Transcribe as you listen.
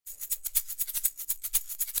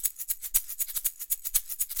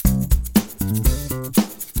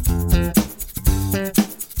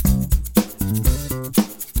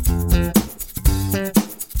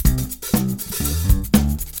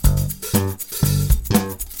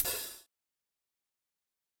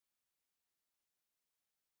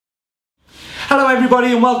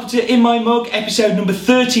everybody and welcome to In My Mug, episode number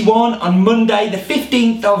 31 on Monday the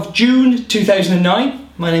 15th of June 2009.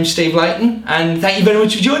 My name's Steve Layton and thank you very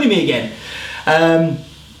much for joining me again.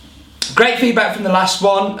 Great feedback from the last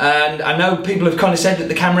one, and I know people have kind of said that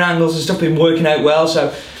the camera angles and stuff have been working out well, so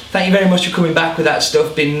thank you very much for coming back with that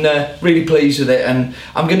stuff. Been really pleased with it, and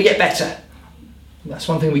I'm going to get better. That's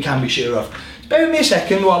one thing we can be sure of. Bear with me a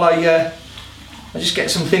second while I just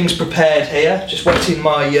get some things prepared here. Just wetting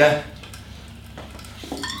my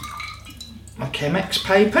my Chemex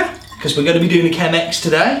paper, because we're going to be doing a Chemex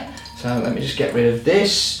today. So let me just get rid of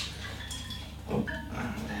this. Oh,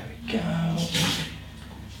 there we go.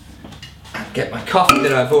 And get my coffee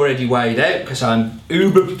that I've already weighed out, because I'm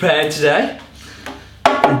uber prepared today.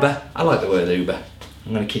 Uber, I like the word Uber.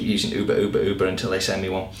 I'm going to keep using Uber until they send me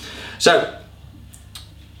one. So,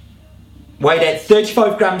 weighed out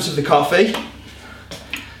 35 grams of the coffee.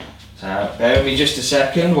 So bear with me just a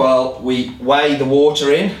second while we weigh the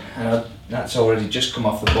water in. That's already just come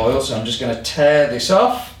off the boil, so I'm just going to tear this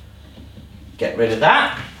off, get rid of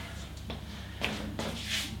that.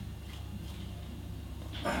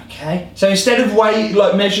 Okay, so instead of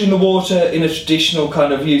measuring the water in a traditional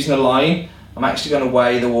kind of using a line, I'm actually going to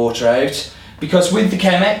weigh the water out, because with the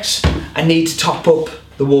Chemex I need to top up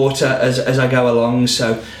the water as I go along,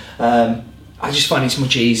 so I just find it's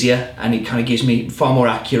much easier and it kind of gives me far more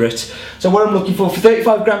accurate. So what I'm looking for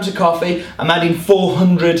 35 grams of coffee, I'm adding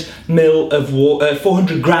 400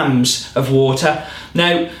 grams of water.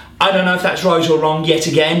 Now, I don't know if that's right or wrong yet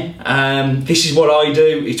again. This is what I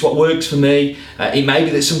do, it's what works for me. It may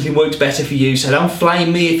be that something works better for you, so don't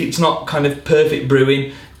flame me if it's not kind of perfect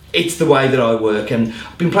brewing. It's the way that I work, and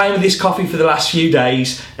I've been playing with this coffee for the last few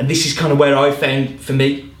days, and this is kind of where I found, for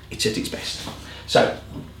me, it's at its best. So,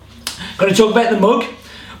 I'm going to talk about the mug.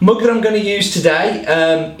 Mug that I'm going to use today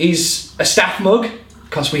is a staff mug,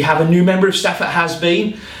 because we have a new member of staff at Has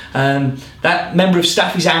Bean. That member of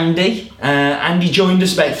staff is Andy. Andy joined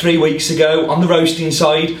us about 3 weeks ago on the roasting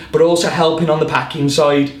side, but also helping on the packing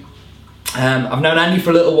side. I've known Andy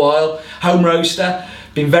for a little while, home roaster,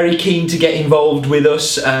 been very keen to get involved with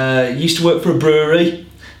us. Used to work for a brewery,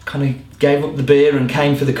 kind of gave up the beer and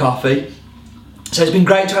came for the coffee. So it's been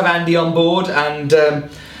great to have Andy on board, and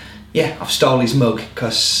yeah, I've stole his mug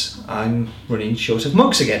because I'm running short of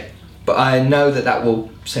mugs again. But I know that that will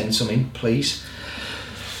send some in, please.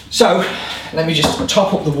 So, let me just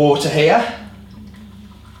top up the water here.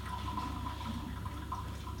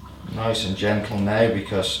 Nice and gentle now,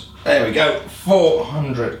 because, there we go,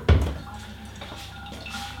 400.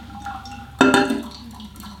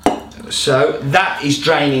 So, that is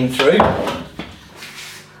draining through.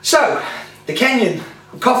 So, the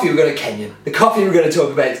coffee we're going to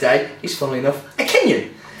talk about today is, funnily enough, a Kenyan,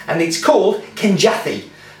 and it's called Kenjathi,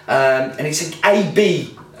 and it's an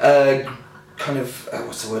AB kind of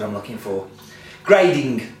what's the word I'm looking for?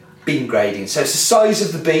 Bean grading. So it's the size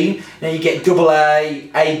of the bean. Now you get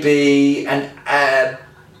AA, AB, and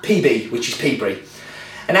PB, which is Peaberry.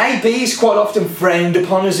 And AB is quite often frowned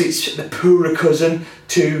upon as it's the poorer cousin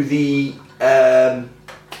to the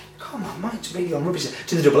come on, mine's really on rubbish,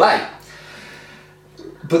 to the AA.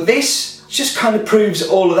 But this just kind of proves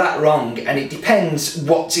all of that wrong, and it depends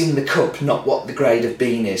what's in the cup, not what the grade of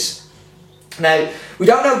bean is. Now, we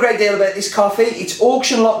don't know a great deal about this coffee. It's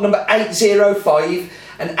auction lot number 805,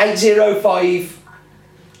 and 805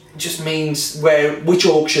 just means which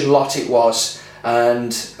auction lot it was,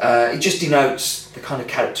 and it just denotes the kind of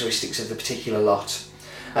characteristics of the particular lot.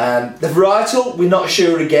 The varietal, we're not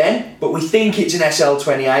sure again, but we think it's an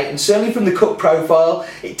SL28, and certainly from the cup profile,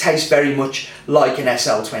 it tastes very much like an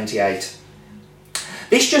SL28.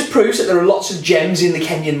 This just proves that there are lots of gems in the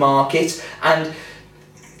Kenyan market, and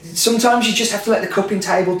sometimes you just have to let the cupping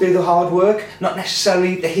table do the hard work, not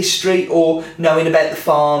necessarily the history or knowing about the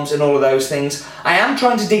farms and all of those things. I am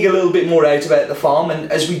trying to dig a little bit more out about the farm,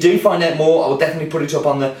 and as we do find out more, I will definitely put it up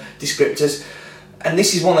on the descriptors. And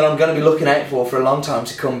this is one that I'm going to be looking out for a long time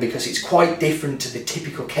to come, because it's quite different to the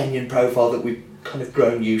typical Kenyan profile that we've kind of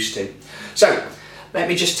grown used to. So, let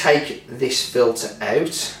me just take this filter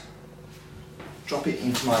out. Drop it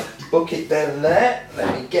into my bucket down there.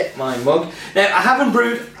 Let me get my mug. Now, I haven't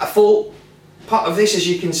brewed a full pot of this, as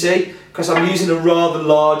you can see, because I'm using a rather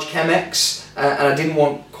large Chemex, and I didn't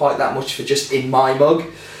want quite that much for just in my mug.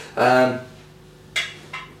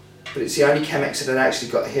 But it's the only Chemex that I've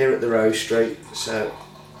actually got here at the roastery. So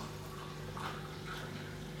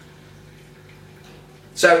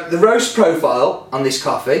the roast profile on this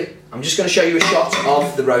coffee, I'm just going to show you a shot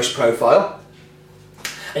of the roast profile.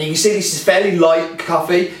 And you can see this is fairly light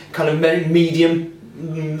coffee, kind of medium,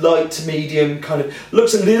 light to medium, kind of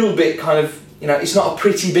looks a little bit kind of You know, it's not a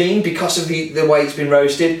pretty bean because of the way it's been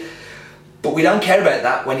roasted, but we don't care about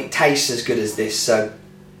that when it tastes as good as this. So,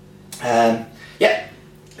 yeah,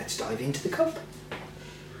 let's dive into the cup.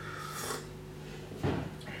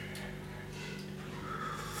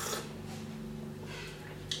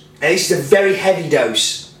 And this is a very heavy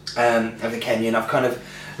dose of the Kenyan. I've kind of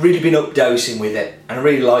really been up dosing with it, and I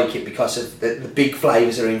really like it because of the big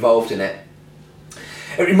flavours that are involved in it.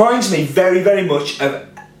 It reminds me very, very much of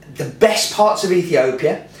the best parts of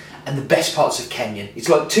Ethiopia and the best parts of Kenya. It's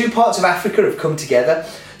like two parts of Africa have come together.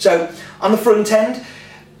 So on the front end,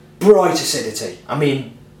 bright acidity. I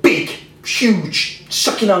mean, big, huge,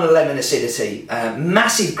 sucking on a lemon acidity.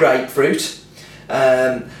 Massive grapefruit.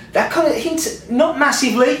 That kind of hint, not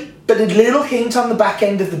massively, but a little hint on the back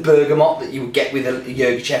end of the bergamot that you would get with a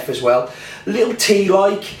Yirgacheffe as well. A little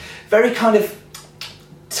tea-like, very kind of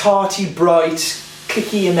tarty, bright,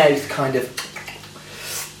 clicky in your mouth kind of.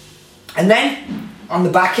 And then on the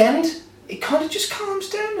back end, it kind of just calms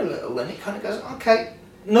down a little, and it kind of goes, okay,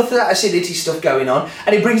 enough of that acidity stuff going on,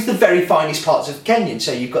 and it brings the very finest parts of Kenyan.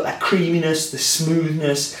 So you've got that creaminess, the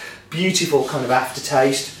smoothness, beautiful kind of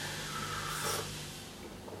aftertaste.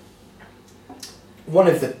 One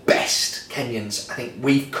of the best Kenyans I think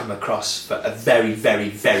we've come across for a very, very,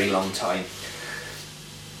 very long time.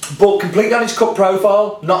 Bought completely on its cup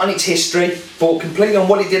profile, not on its history. Bought completely on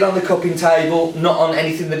what it did on the cupping table, not on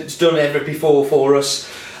anything that it's done ever before for us.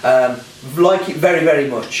 Like it very, very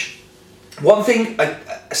much. One thing, I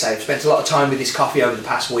say, I've spent a lot of time with this coffee over the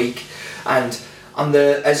past week, and on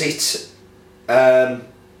the, as it, God,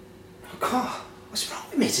 what's wrong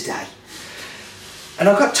with me today? And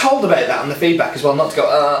I got told about that on the feedback as well, not to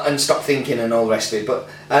go and stop thinking and all the rest of it. But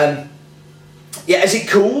yeah, as it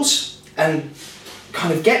cools and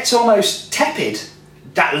kind of gets almost tepid,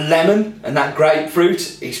 that lemon and that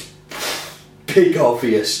grapefruit is big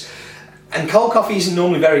obvious. And cold coffee isn't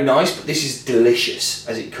normally very nice, but this is delicious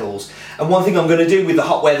as it cools. And one thing I'm going to do with the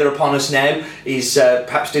hot weather upon us now is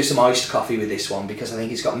perhaps do some iced coffee with this one, because I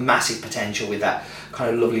think it's got massive potential with that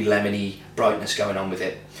kind of lovely lemony brightness going on with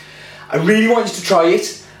it. I really want you to try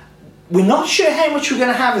it. We're not sure how much we're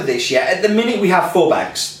going to have of this yet. At the minute we have 4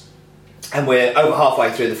 bags, and we're over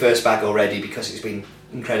halfway through the first bag already because it's been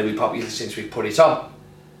incredibly popular since we've put it on.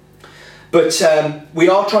 But we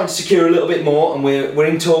are trying to secure a little bit more, and we're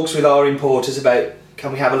in talks with our importers about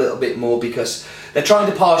can we have a little bit more, because they're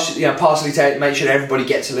trying to parcel take, make sure everybody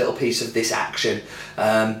gets a little piece of this action.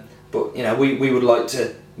 But you know, we would like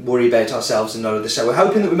to worry about ourselves and not others, so we're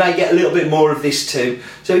hoping that we may get a little bit more of this too.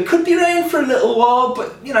 So it could be around for a little while,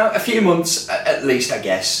 but you know, a few months at least, I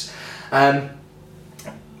guess.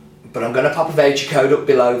 But I'm going to pop a voucher code up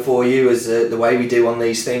below for you, as the way we do on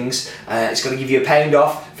these things. It's going to give you £1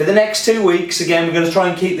 off for the next 2 weeks. Again, we're going to try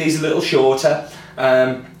and keep these a little shorter.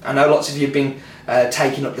 I know lots of you have been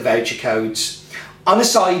taking up the voucher codes. On a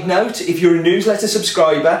side note, if you're a newsletter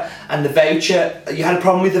subscriber and the voucher, you had a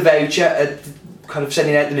problem with the voucher, kind of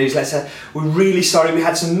sending out the newsletter, we're really sorry. We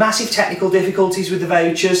had some massive technical difficulties with the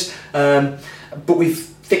vouchers, but we've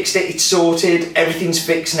fixed it, it's sorted, everything's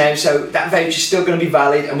fixed now, so that voucher's still going to be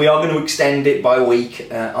valid, and we are going to extend it by a week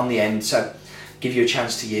on the end, so give you a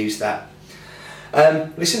chance to use that.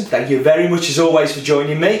 Listen, thank you very much as always for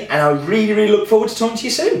joining me, and I really, really look forward to talking to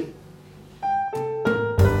you soon.